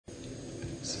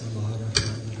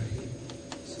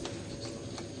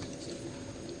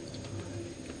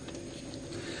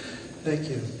Thank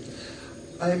you.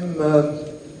 I'm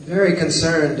very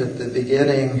concerned at the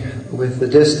beginning with the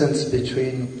distance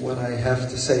between what I have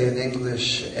to say in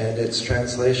English and its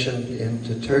translation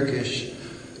into Turkish,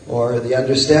 or the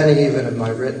understanding even of my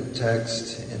written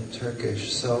text in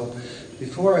Turkish. So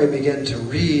before I begin to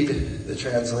read the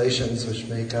translations, which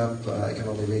make up, I can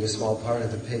only read a small part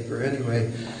of the paper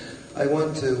anyway, I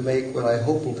want to make what I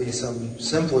hope will be some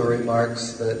simpler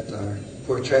remarks that our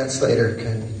poor translator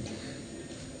can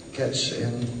catch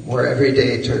in more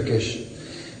everyday Turkish.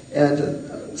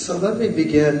 And so let me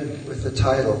begin with the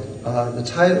title. The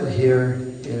title here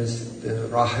is the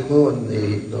Rahimun,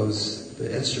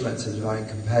 the instruments of divine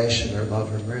compassion or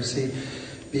love or mercy,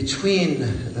 between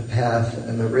the path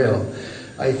and the real.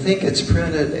 I think it's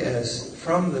printed as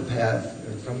from the path,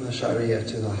 or from the Sharia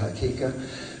to the Hakika,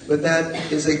 but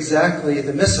that is exactly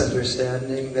the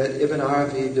misunderstanding that Ibn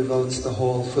Arabi devotes the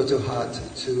whole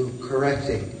Futuhat to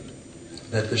correcting.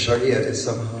 That the Sharia is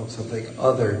somehow something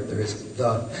other. There is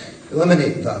the.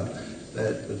 Eliminate the.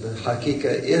 That the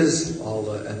Hakika is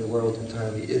Allah and the world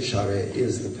entirely is Sharia,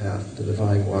 is the path, the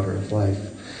divine water of life.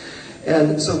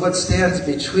 And so what stands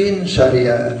between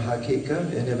Sharia and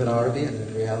Hakika in Ibn Arabi and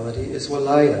in reality is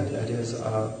Walaya. That is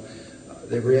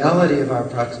the reality of our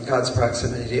God's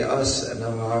proximity to us and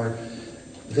of our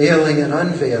veiling and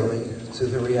unveiling to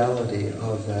the reality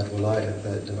of that walaya,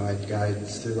 that divine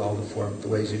guidance through all the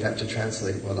ways you'd have to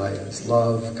translate walaya as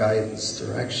love, guidance,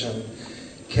 direction,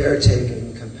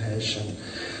 caretaking, compassion.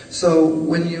 So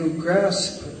when you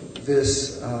grasp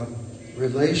this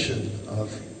relation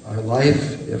of our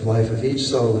life of each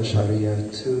soul in Sharia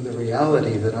to the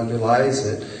reality that underlies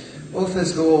it, both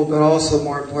as goal but also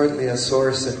more importantly as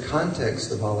source and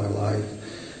context of all our life,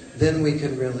 then we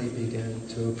can really begin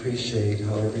to appreciate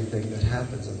how everything that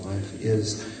happens in life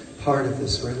is part of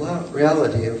this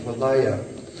reality of walaya.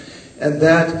 And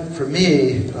that, for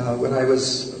me, when I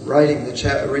was writing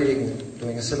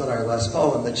doing a seminar last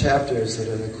fall on the chapters that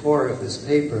are the core of this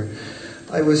paper,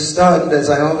 I was stunned, as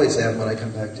I always am when I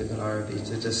come back to Ibn Arabi,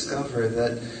 to discover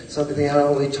that something not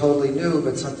only totally new,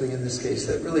 but something in this case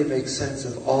that really makes sense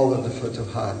of all of the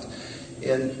Futuhat.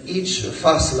 In each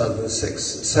fasla, the 6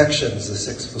 sections, the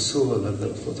 6 fusul of the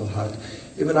Futuhat,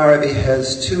 Ibn Arabi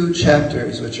has 2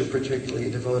 chapters which are particularly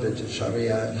devoted to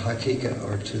Sharia and Hakika,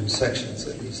 or 2 sections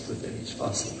at least within each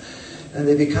fasla. And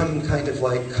they become kind of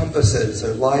like compasses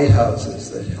or lighthouses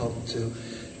that help to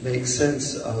make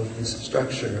sense of the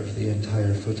structure of the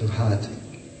entire Futuhat.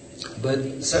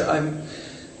 But so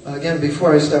again,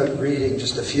 before I start reading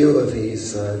just a few of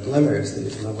these glimmers,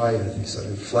 these lavaya, these sort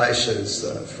of flashes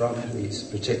from these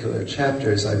particular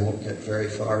chapters, I won't get very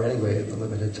far anyway in the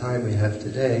limited time we have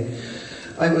today.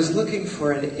 I was looking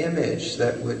for an image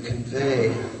that would convey,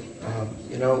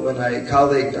 when my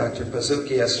colleague Dr.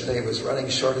 Pazuki yesterday was running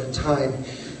short in time,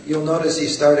 you'll notice he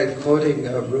started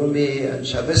quoting Rumi and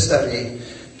Shabistari,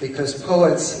 because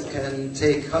poets can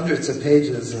take hundreds of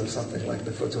pages of something like the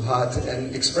Futuhat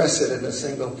and express it in a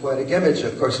single poetic image.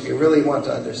 Of course, if you really want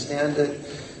to understand it,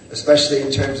 especially in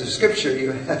terms of scripture,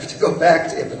 you have to go back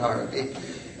to Ibn Arabi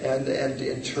and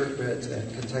interpret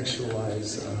and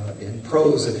contextualize in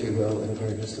prose, if you will, in a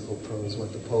very mystical prose,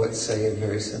 what the poets say in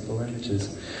very simple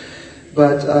images.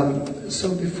 But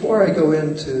so before I go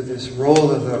into this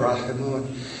role of the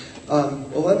Rahimun,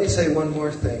 let me say one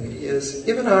more thing, is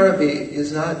Ibn Arabi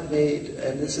is not made,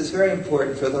 and this is very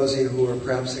important for those of you who are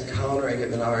perhaps encountering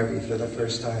Ibn Arabi for the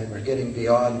first time, or getting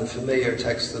beyond the familiar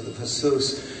text of the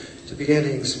Fusus to begin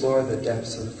to explore the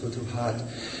depths of the Futuhat.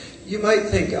 You might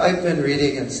think, I've been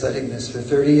reading and studying this for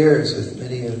 30 years with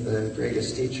many of the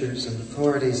greatest teachers and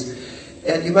authorities,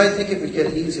 and you might think it would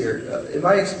get easier. In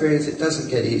my experience, it doesn't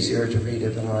get easier to read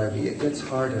Ibn Arabi, it gets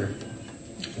harder.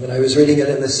 When I was reading it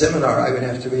in the seminar, I would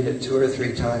have to read it 2 or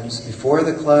 3 times before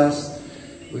the class.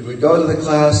 We would go to the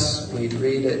class, we'd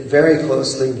read it very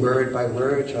closely, word by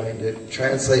word, trying to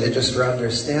translate it just for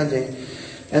understanding.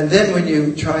 And then when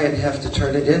you try and have to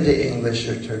turn it into English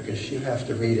or Turkish, you have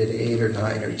to read it 8 or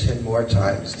 9 or 10 more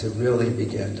times to really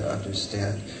begin to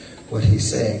understand what he's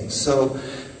saying. So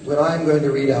when I'm going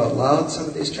to read out loud some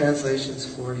of these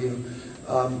translations for you,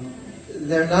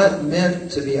 they're not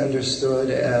meant to be understood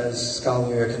as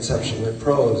scholarly or conceptual in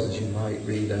prose, as you might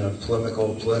read a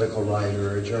political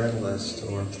writer or a journalist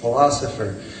or a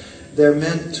philosopher. They're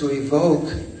meant to evoke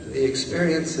the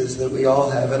experiences that we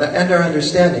all have, and our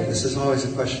understanding, this is always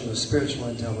a question of spiritual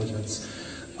intelligence,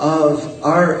 of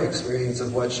our experience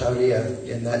of what Sharia,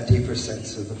 in that deeper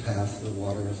sense of the path of the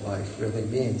water of life, really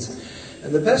means.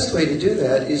 And the best way to do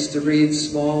that is to read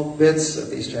small bits of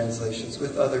these translations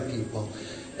with other people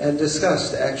and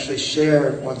discuss, to actually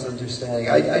share one's understanding.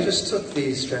 I just took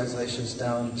these translations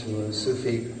down to a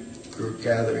Sufi group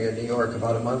gathering in New York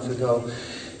about a month ago,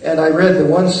 and I read the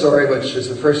one story, which is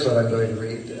the first one I'm going to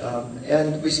read,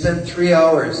 and we spent 3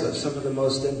 hours of some of the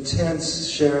most intense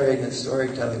sharing and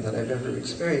storytelling that I've ever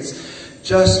experienced,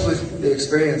 just with the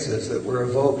experiences that were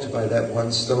evoked by that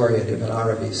one story in Ibn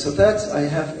Arabi. So that's, I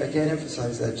can't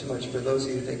emphasize that too much for those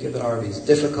of you who think Ibn Arabi is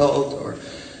difficult or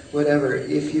whatever.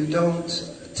 If you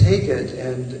don't take it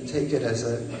and take it as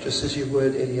just as you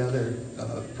would any other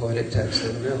poetic text,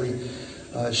 and really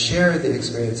share the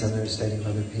experience and understanding of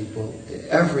other people,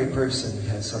 every person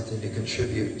has something to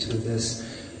contribute to this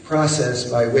process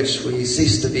by which we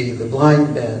cease to be the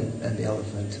blind man and the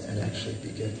elephant and actually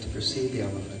begin to perceive the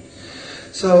elephant.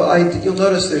 So you'll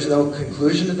notice there's no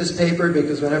conclusion to this paper,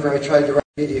 because whenever I tried to write,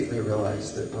 I immediately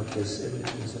realized that what this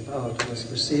image was about was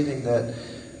perceiving that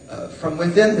from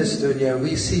within this dunya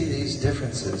we see these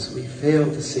differences. We fail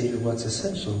to see what's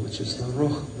essential, which is the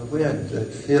ruh, the wind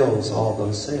that fills all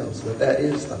those sails. That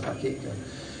is the hakika.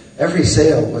 Every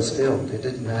sail was filled. It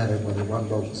didn't matter whether one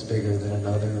boat was bigger than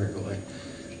another or going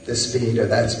this speed or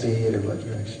that speed or what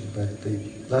direction. But the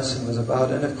lesson was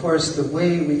about, and of course the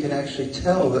way we can actually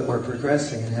tell that we're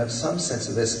progressing and have some sense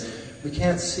of this, we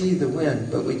can't see the wind,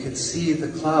 but we can see the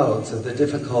clouds of the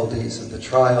difficulties and the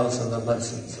trials and the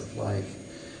lessons of life.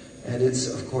 And it's,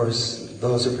 of course,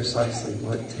 those are precisely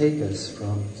what take us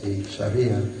from the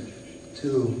Sharia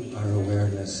to our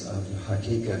awareness of the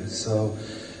Hakika. So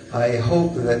I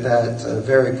hope that that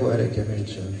very poetic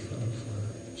image of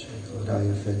Shaykh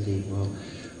Lodaya Effendi will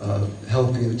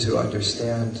help you to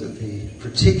understand the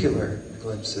particular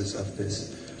glimpses of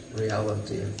this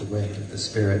reality of the wind of the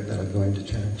spirit that I'm going to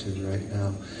turn to right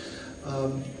now.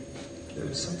 There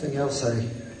was something else I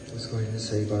was going to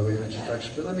say by way of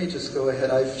introduction, but let me just go ahead.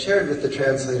 I've shared with the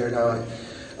translator now.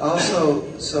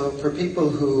 Also, so for people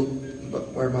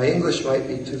where my English might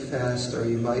be too fast, or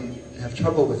you might have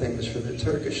trouble with English for the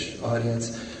Turkish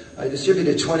audience, I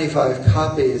distributed 25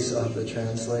 copies of the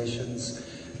translations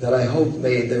that I hope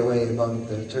made their way among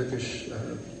the Turkish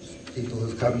people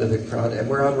who've come to the crowd, and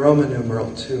we're on Roman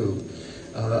numeral 2.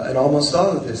 And almost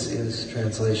all of this is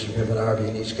translation from Ibn Arabi.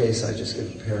 In each case, I just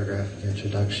give a paragraph of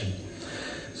introduction.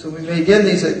 So we begin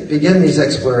these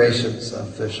explorations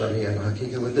of the Sharia and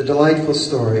Hakika with a delightful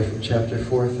story from chapter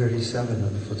 437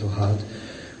 of the Futuhat,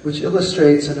 which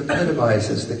illustrates and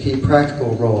epitomizes the key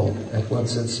practical role at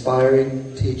once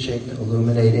inspiring, teaching,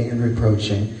 illuminating, and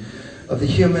reproaching of the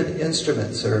human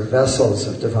instruments or vessels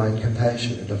of divine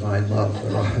compassion and divine love, the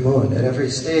Rahmun, at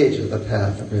every stage of the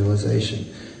path of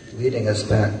realization, leading us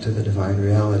back to the divine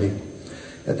reality.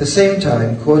 At the same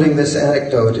time, quoting this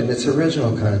anecdote in its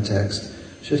original context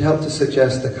should help to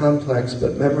suggest the complex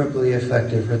but memorably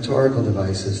effective rhetorical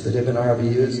devices that Ibn Arabi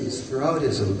uses throughout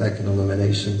his Meccan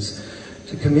illuminations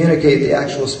to communicate the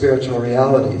actual spiritual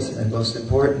realities, and most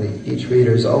importantly, each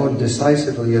reader's own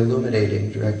decisively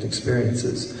illuminating direct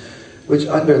experiences, which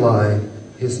underlie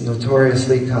his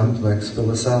notoriously complex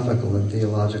philosophical and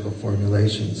theological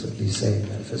formulations of these same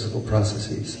metaphysical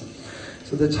processes.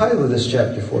 So the title of this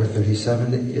chapter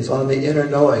 437 is on the inner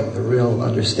knowing, the real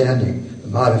understanding, the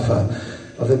ma'rifah,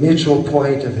 of the mutual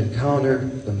point of encounter,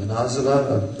 the manazila,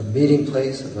 of the meeting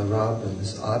place of the Rabb and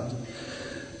his Abd.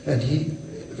 And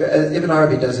Ibn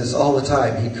Arabi does this all the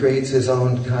time. He creates his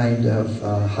own kind of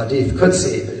hadith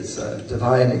qudsi, his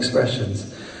divine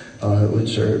expressions,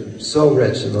 which are so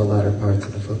rich in the latter parts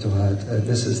of the Futuhat. And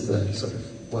this is the sort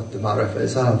of what the ma'rifah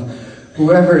is of.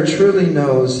 Whoever truly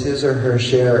knows his or her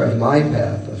share of my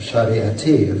path, of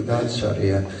shariati, of God's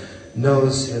sharia,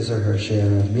 knows his or her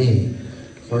share of me.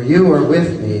 For you are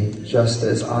with me just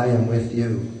as I am with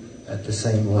you at the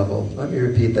same level. Let me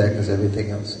repeat that because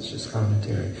everything else is just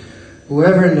commentary.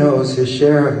 Whoever knows his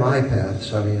share of my path,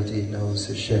 shariati, knows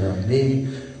his share of me.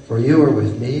 For you are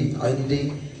with me,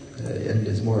 indi, and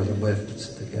is more than with, it's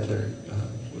together,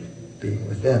 being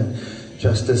within,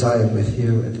 just as I am with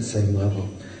you at the same level.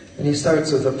 And he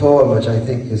starts with a poem which I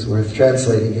think is worth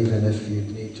translating, even if you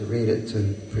need to read it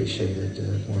to appreciate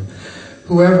it more.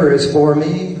 Whoever is for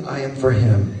me, I am for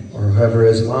him, or whoever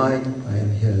is mine, I am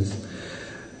his.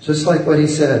 Just like what he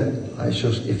said,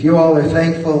 if you all are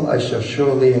thankful, I shall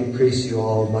surely increase you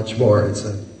all much more. It's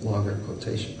a longer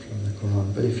quotation from the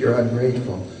Quran. But if you're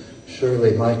ungrateful,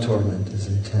 surely my torment is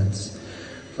intense.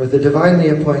 For the divinely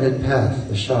appointed path,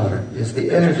 the shar, is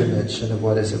the inner dimension of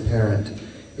what is apparent.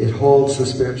 It holds the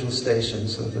spiritual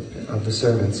stations of the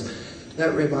servants.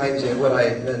 that reminds me of what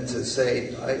I meant to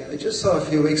say. I just saw a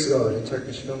few weeks ago at a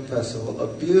Turkish film festival a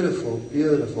beautiful,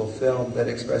 beautiful film that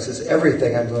expresses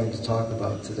everything I'm going to talk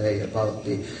about today, about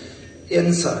the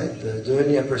inside, the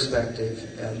dunya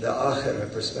perspective and the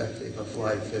akhirah perspective of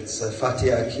life. It's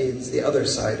Fatih Akin's The Other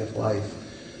Side of Life,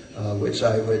 which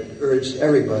I would urge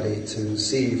everybody to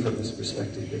see from this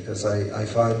perspective, because I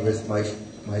find with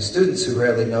my students who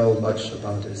rarely know much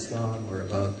about Islam or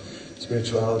about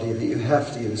spirituality that you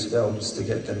have to use films to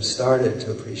get them started to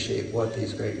appreciate what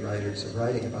these great writers are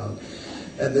writing about.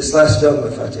 And this last film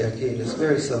of Fatih Akin is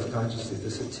very self-consciously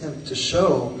this attempt to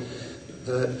show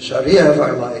the Sharia of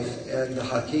our life and the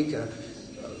Hakika.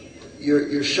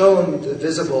 You're shown the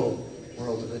visible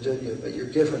world of the dunya, but you're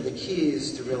given the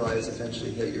keys to realize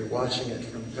eventually that you're watching it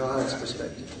from God's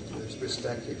perspective, from His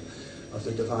perspective of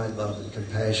the divine love and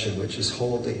compassion, which is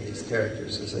holding these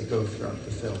characters as they go throughout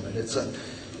the film. And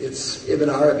it's Ibn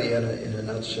Arabi in a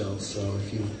nutshell, so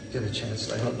if you get a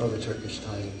chance, I don't know the Turkish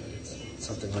title, but it's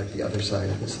something like The Other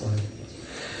Side of His Life.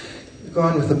 Go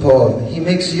on with the poem. He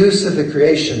makes use of the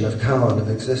creation of kaun, of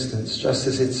existence, just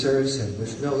as it serves him,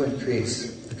 with no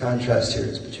increase. The contrast here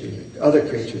is between other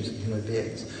creatures and human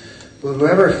beings. But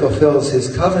whoever fulfills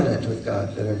his covenant with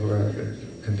God, that whoever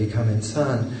can become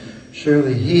insan,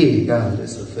 surely he, God,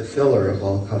 is the fulfiller of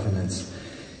all covenants.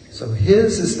 So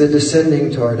his is the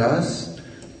descending toward us,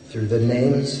 through the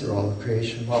names, through all of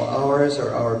creation, while ours,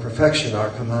 or our perfection, our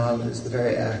command, is the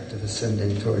very act of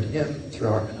ascending toward him through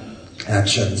our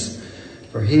actions.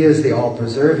 For he is the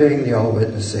all-preserving, the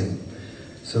all-witnessing.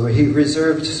 So he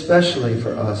reserved specially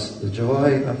for us the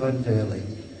joy of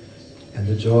unveiling and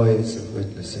the joys of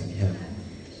witnessing him.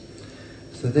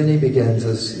 So then he begins,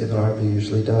 as Ibn Arabi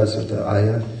usually does, with the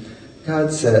ayah.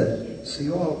 God said, so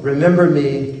you all remember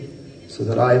me so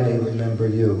that I may remember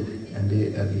you. And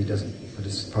he doesn't, but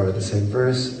it's part of the same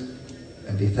verse.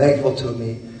 And be thankful to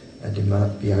me and do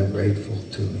not be ungrateful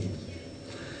to me.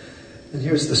 And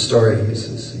here's the story. He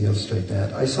says, to illustrate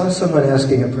that. I saw someone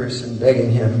asking a person, begging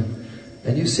him,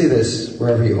 and you see this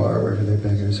wherever you are, wherever they're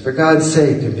beggars, for God's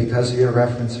sake and because of your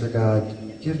reverence for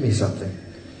God, give me something.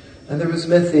 And there was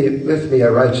with me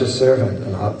a righteous servant,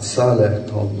 an Abd Saleh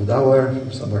called Mudawar,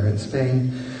 from somewhere in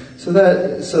Spain. So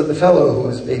the fellow who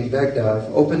was being begged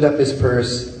of opened up his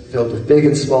purse, filled with big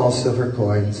and small silver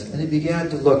coins, and he began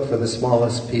to look for the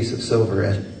smallest piece of silver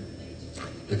in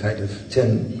the kind of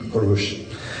tin kurush.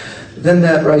 Then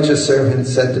that righteous servant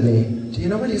said to me, do you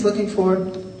know what he's looking for?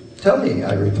 Tell me,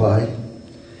 I replied.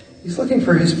 He's looking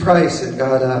for his price in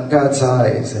God's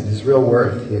eyes and his real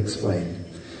worth, he explained.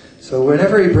 So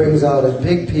whenever he brings out a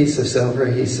big piece of silver,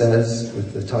 he says,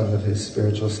 with the tongue of his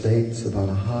spiritual state,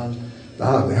 Subhanahan,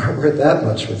 we aren't worth that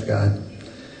much with God.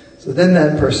 So then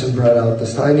that person brought out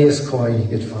the tiniest coin he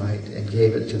could find and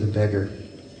gave it to the beggar.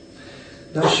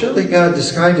 Now surely God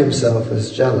described himself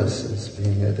as jealous, as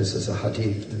being, this is a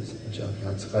hadith,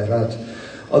 God's khairat,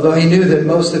 although he knew that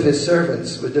most of his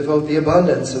servants would devote the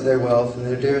abundance of their wealth and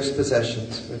their dearest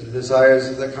possessions for the desires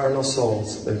of their carnal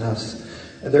souls, their nafs,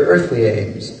 and their earthly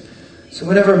aims. So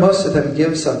whenever most of them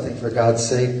give something for God's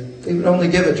sake, they would only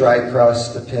give a dry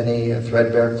crust, a penny, a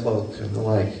threadbare cloak, and the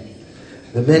like.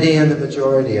 The many and the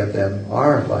majority of them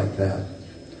are like that.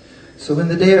 So when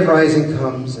the day of rising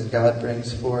comes and God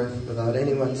brings forth, without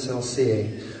anyone still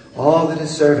seeing, all that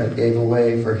his servant gave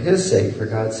away for his sake, for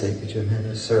God's sake, to him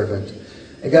his servant,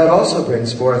 and God also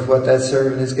brings forth what that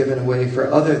servant has given away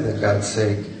for other than God's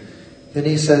sake, then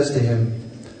he says to him,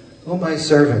 O my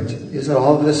servant, isn't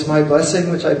all of this my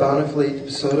blessing which I bountifully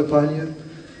bestowed upon you?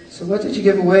 So what did you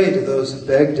give away to those who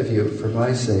begged of you for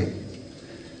my sake?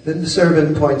 Then the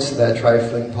servant points to that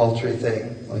trifling, paltry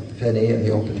thing, like the penny in the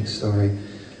opening story.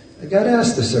 And God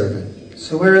asked the servant,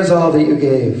 so where is all that you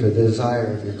gave for the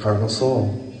desire of your carnal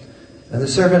soul? And the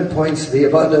servant points to the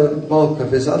abundant bulk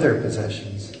of his other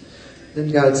possessions.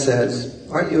 Then God says,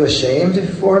 aren't you ashamed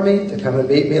before me to come and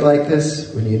meet me like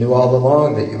this, when you knew all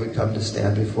along that you would come to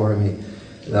stand before me,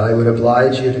 and that I would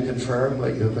oblige you to confirm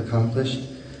what you have accomplished?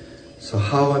 So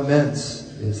how immense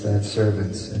is that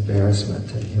servant's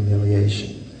embarrassment and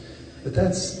humiliation. But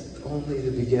that's only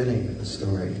the beginning of the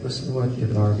story. Listen to what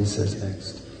Ibn Arabi says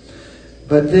next.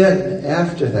 But then,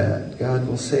 after that, God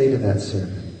will say to that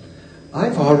servant,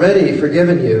 I've already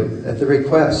forgiven you at the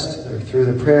request, or through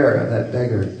the prayer of that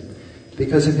beggar,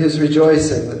 because of his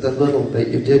rejoicing with the little that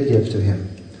you did give to him.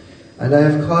 And I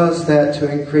have caused that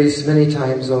to increase many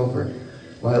times over,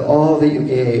 while all that you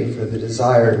gave for the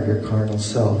desire of your carnal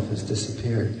self has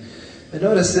disappeared. And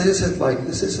notice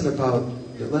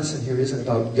the lesson here isn't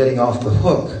about getting off the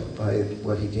hook by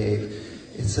what he gave.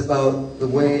 It's about the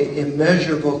way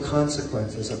immeasurable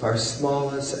consequences of our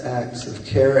smallest acts of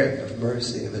caring, of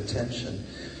mercy, of attention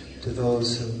to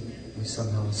those who we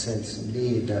somehow sense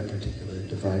need that particular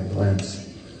divine glance.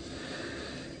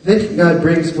 Then God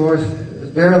brings forth,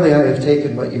 verily I have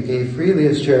taken what you gave freely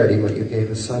as charity, what you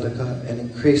gave as sadaqah, and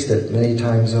increased it many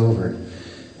times over.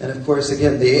 And of course,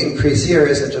 again, the increase here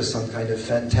isn't just some kind of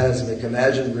phantasmic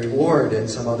imagined reward in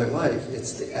some other life.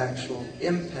 It's the actual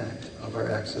impact of our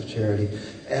acts of charity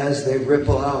as they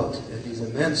ripple out in these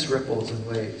immense ripples and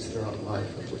waves throughout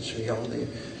life, of which we only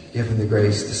given the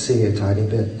grace to see a tiny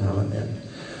bit now and then.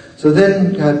 So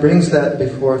then God brings that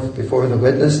before the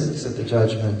witnesses at the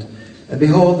judgment. And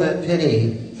behold, that penny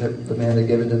that the man had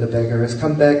given to the beggar has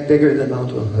come back bigger than Mount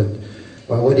Uhud,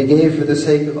 while what he gave for the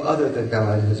sake of other than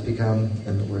God has become,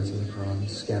 in the words of the Quran,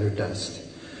 scattered dust.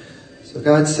 So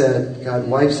God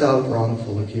wipes out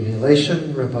wrongful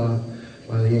accumulation, riba,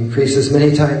 while he increases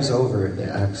many times over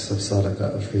the acts of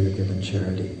sadaqah, of freely given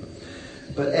charity.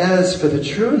 But as for the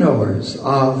true knowers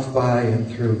of, by,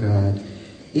 and through God,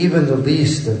 even the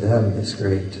least of them is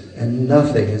great, and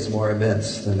nothing is more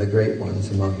immense than the great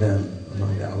ones among them,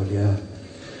 among the awliya.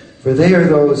 For they are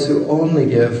those who only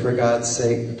give for God's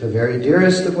sake the very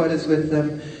dearest of what is with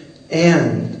them,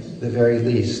 and the very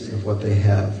least of what they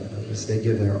have, as they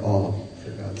give their all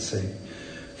for God's sake.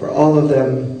 For all of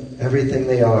them, everything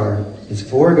they are is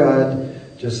for God,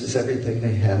 just as everything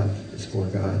they have is for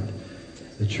God.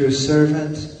 The true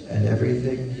servant and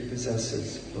everything he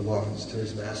possesses belongs to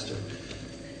his master.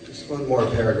 Just one more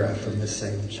paragraph from this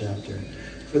same chapter.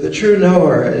 For the true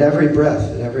knower at every breath,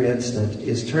 at every instant,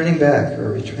 is turning back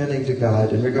or returning to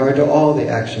God in regard to all the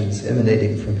actions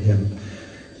emanating from him,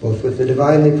 both with the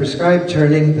divinely prescribed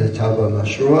turning, the tawbah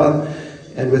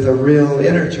mashru'ah, and with a real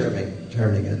inner turning,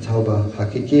 a tawbah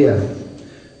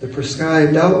hakikiyah. The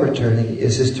prescribed outward turning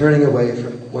is his turning away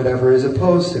from whatever is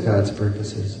opposed to God's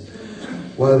purposes,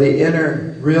 while the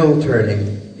inner, real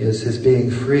turning is his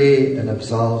being free and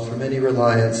absolved from any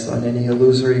reliance on any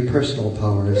illusory personal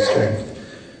power or strength,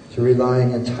 to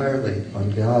relying entirely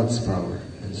on God's power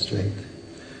and strength.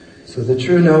 So the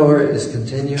true knower is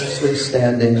continuously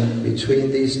standing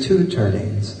between these two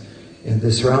turnings, in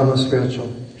this realm of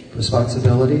spiritual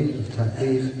responsibility, of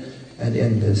taklif, and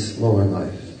in this lower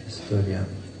life, this dunya.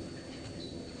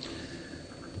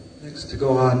 Next, to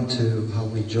go on to how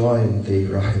we join the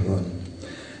Rahimun.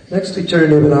 Next, we turn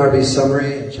to Ibn Arabi's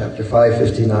summary in chapter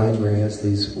 559, where he has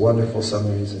these wonderful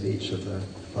summaries of each of the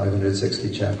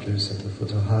 560 chapters of the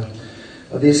Futuhat,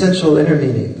 of the essential inner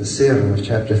meaning, the sir of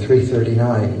chapter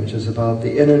 339, which is about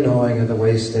the inner knowing of the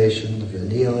way station, of the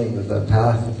kneeling, of the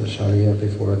path of the Sharia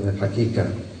before the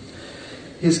Hakika.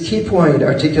 His key point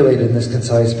articulated in this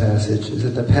concise passage is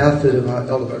that the path to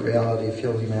the ultimate reality of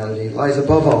full humanity lies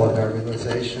above all in our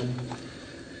realization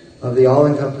of the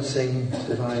all-encompassing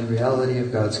divine reality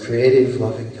of God's creative,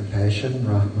 loving compassion,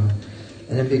 Rahmah,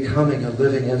 and in becoming a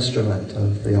living instrument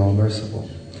of the All-Merciful.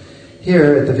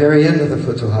 Here, at the very end of the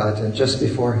Futuhat, and just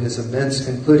before his immense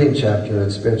concluding chapter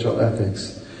of spiritual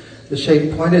ethics, the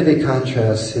Shaykh pointedly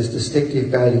contrasts his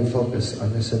distinctive guiding focus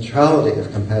on the centrality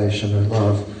of compassion or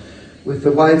love with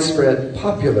the widespread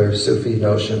popular Sufi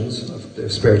notions of their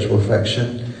spiritual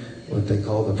perfection, what they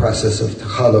call the process of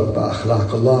takhalluq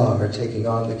ba'akhlaq, or taking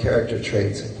on the character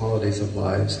traits and qualities of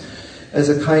lives, as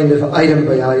a kind of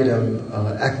item-by-item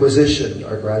acquisition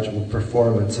or gradual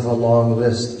performance of a long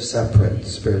list of separate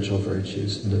spiritual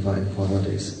virtues and divine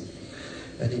qualities.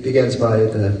 And he begins by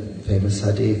the famous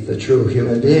hadith, the true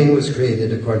human being was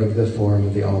created according to the form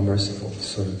of the All-Merciful,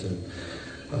 Surat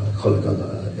al-Khulq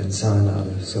al-Insan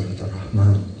al-Surat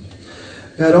al-Rahman.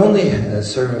 God only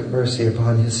has mercy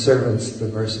upon his servants, the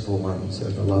merciful ones, or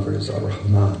the lovers,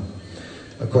 ar-Rahman.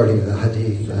 According to the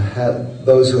hadith,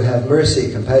 those who have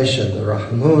mercy, compassion, the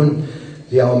Rahmun,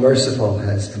 the All-Merciful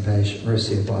has compassion,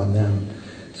 mercy upon them.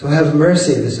 So have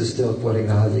mercy, this is still quoting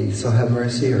the hadith, so have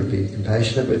mercy or be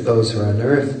compassionate with those who are on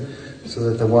earth, so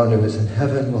that the one who is in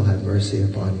heaven will have mercy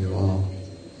upon you all.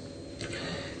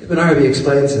 Ibn Arabi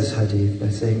explains this hadith by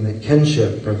saying that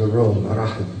kinship, or the Rum,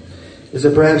 Ar-Rahim, is a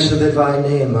branch of the divine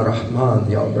name, Ar-Rahman,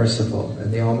 the All-Merciful.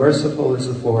 And the All-Merciful is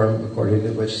the form according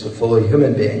to which the fully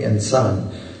human being,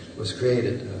 Insan, was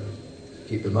created.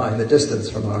 Keep in mind the distance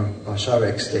from our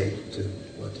basharic state to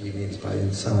what he means by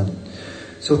Insan.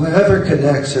 So whoever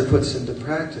connects or puts into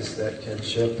practice that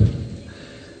kinship,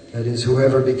 that is,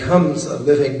 whoever becomes a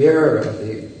living mirror of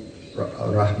the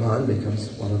Rahman, becomes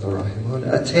one of the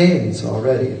Rahimun, attains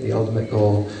already the ultimate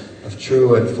goal of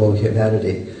true and full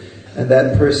humanity. And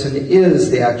that person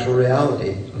is the actual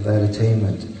reality of that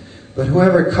attainment. But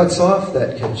whoever cuts off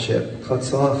that kinship,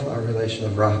 cuts off our relation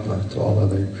of Rahmah to all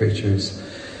other creatures,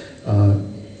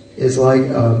 is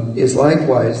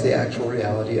likewise the actual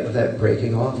reality of that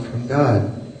breaking off from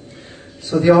God.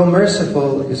 So the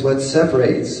All-Merciful is what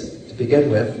separates, to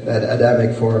begin with, that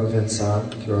Adamic form of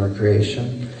Insan through our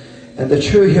creation. And the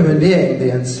true human being, the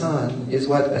Insan, is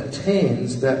what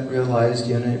attains that realized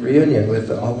reunion with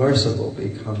the All-Merciful,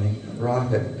 becoming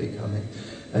Rahim, becoming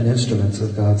an instrument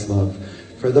of God's love.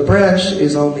 For the branch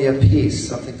is only a piece,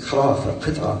 something kharaf, a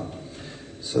qita.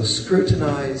 So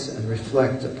scrutinize and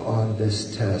reflect upon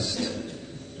this test.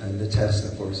 And the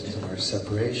test, of course, is of our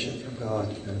separation from God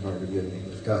and of our reunion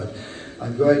with God.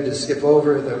 I'm going to skip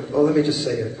over let me just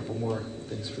say a couple more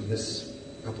things from this,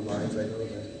 couple lines, I know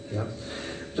that, yeah.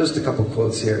 Just a couple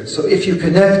quotes here. So if you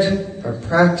connect or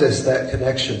practice that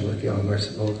connection with the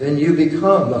All-Merciful, then you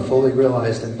become a fully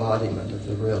realized embodiment of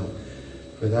the real.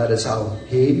 For that is how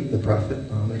he, the Prophet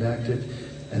Muhammad, acted.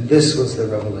 And this was the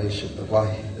revelation, the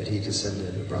wahy that he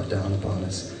descended and brought down upon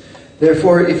us.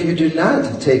 Therefore, if you do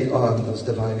not take on those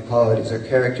divine qualities or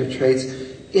character traits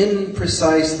in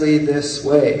precisely this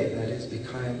way, that is,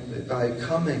 by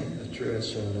becoming a true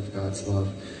instrument of God's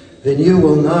love, then you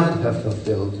will not have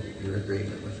fulfilled your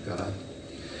agreement with God.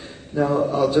 Now,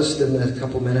 I'll just, in the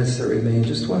couple minutes that remain,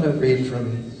 just want to read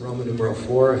from Roman numeral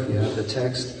 4, if you have the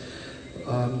text,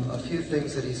 a few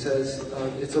things that he says.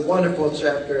 It's a wonderful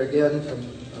chapter, again, from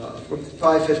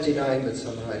 559, but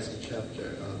summarizing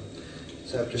chapters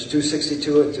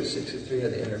 262 and 263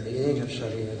 of the inner meaning of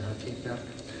Sharia and Hakika.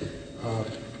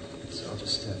 So I'll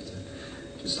just have to...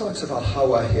 Just talks about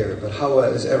Hawa here, but Hawa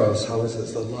is Eros. Hawa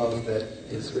is the love that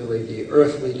is really the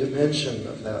earthly dimension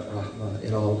of that Rahma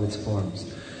in all of its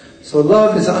forms. So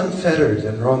love is unfettered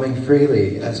and roaming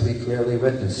freely, as we clearly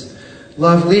witness.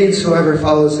 Love leads whoever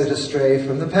follows it astray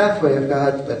from the pathway of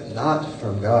God, but not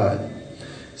from God.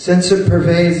 Since it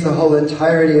pervades the whole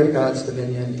entirety of God's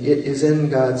dominion, it is in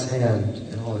God's hand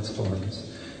in all its forms.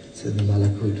 It's in the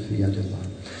Malakut fi Yadillah.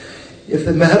 If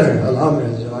the matter, al-amr,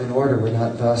 the divine order, were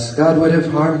not thus, God would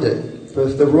have harmed it. For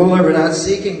if the ruler were not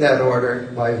seeking that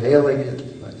order by veiling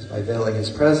his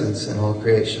presence in all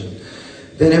creation,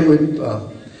 then it would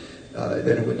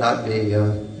not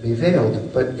be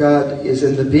veiled. But God is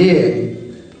in the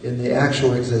being, in the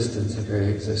actual existence, a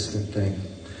very existent thing.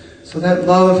 So that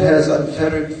love has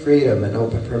unfettered freedom and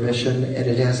open permission, and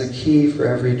it has a key for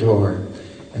every door.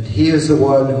 And he is the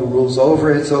one who rules over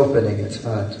its opening, its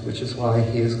fat, which is why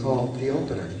he is called the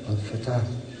opener of Fatah.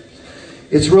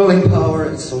 Its ruling power,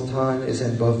 its sultan, is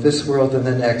in both this world and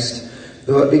the next,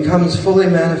 though it becomes fully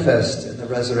manifest in the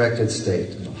resurrected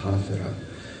state, in Al-Hafirah.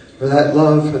 For that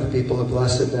love for the people of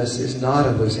blessedness is not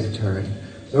a losing turn,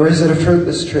 nor is it a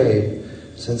fruitless trade,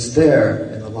 since there,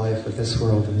 in the life of this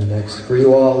world and the next, for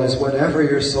you all is whatever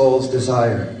your souls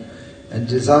desire. And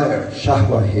desire,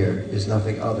 shahwa here, is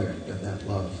nothing other than that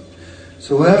love.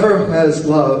 So whoever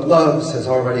loves has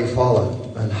already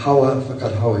fallen, and hawa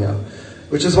faqad hawaya,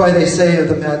 which is why they say of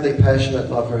the madly passionate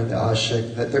lover, the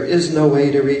ashik, that there is no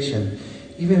way to reach him,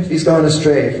 even if he's gone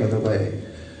astray from the way.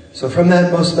 So from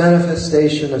that most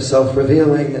manifestation of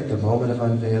self-revealing at the moment of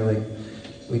unveiling,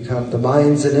 the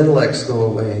minds and intellects go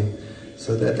away,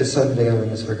 so that this unveiling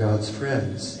is for God's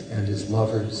friends, and His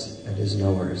lovers, and His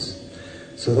knowers.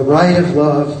 So the right of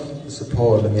love, is a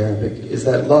poem in Arabic, is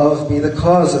that love be the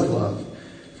cause of love.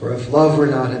 For if love were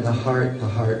not in the heart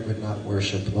would not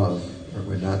worship love, or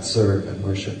would not serve and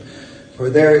worship. For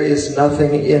there is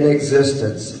nothing in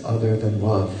existence other than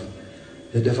love.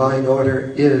 The divine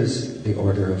order is the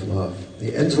order of love.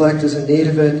 The intellect is in need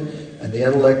of it, and the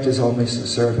intellect is only a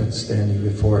servant standing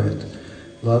before it.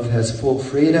 Love has full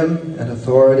freedom and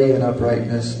authority and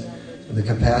uprightness, and the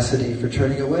capacity for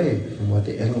turning away from what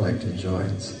the intellect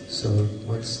enjoins. So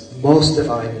what's most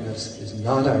divine in us is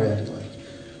not our intellect,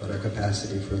 but our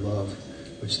capacity for love,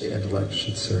 which the intellect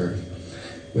should serve.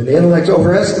 When the intellect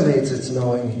overestimates its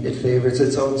knowing, it favors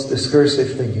its own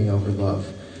discursive thinking over love.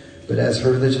 But as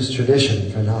for religious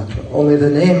tradition, Pranatra, only the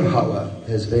name Hawa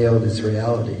has veiled its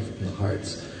reality from the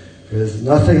hearts. There is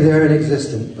nothing there in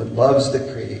existence but love's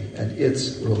decree and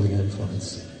its ruling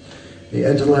influence. The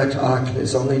intellect Aql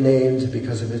is only named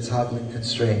because of its hobbling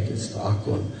constraint, its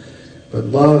ta'aqul. But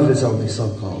love is only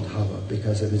so-called Hawa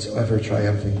because of its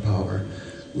ever-triumphing power.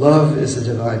 Love is a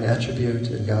divine attribute,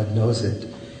 and God knows it.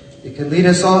 It can lead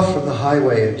us off from the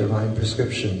highway of divine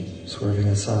prescription, swerving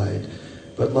aside.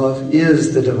 But love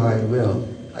is the divine will.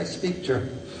 I speak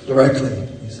directly,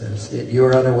 he says, yet you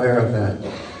are unaware of that.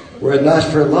 Were it not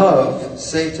for love,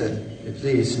 Satan,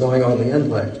 Iblis, knowing only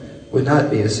intellect, would not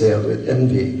be assailed with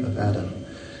envy of Adam.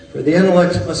 For the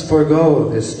intellect must forego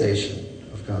this station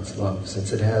of God's love,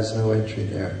 since it has no entry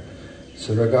there.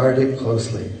 So regard it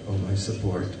closely, O my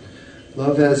support.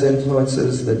 Love has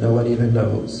influences that no one even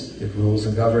knows. It rules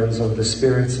and governs over the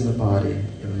spirits and the body,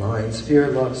 the minds.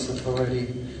 Fear love's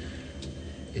authority.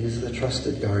 It is the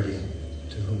trusted guardian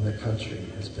to whom the country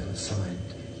has been assigned.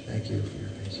 Thank you for your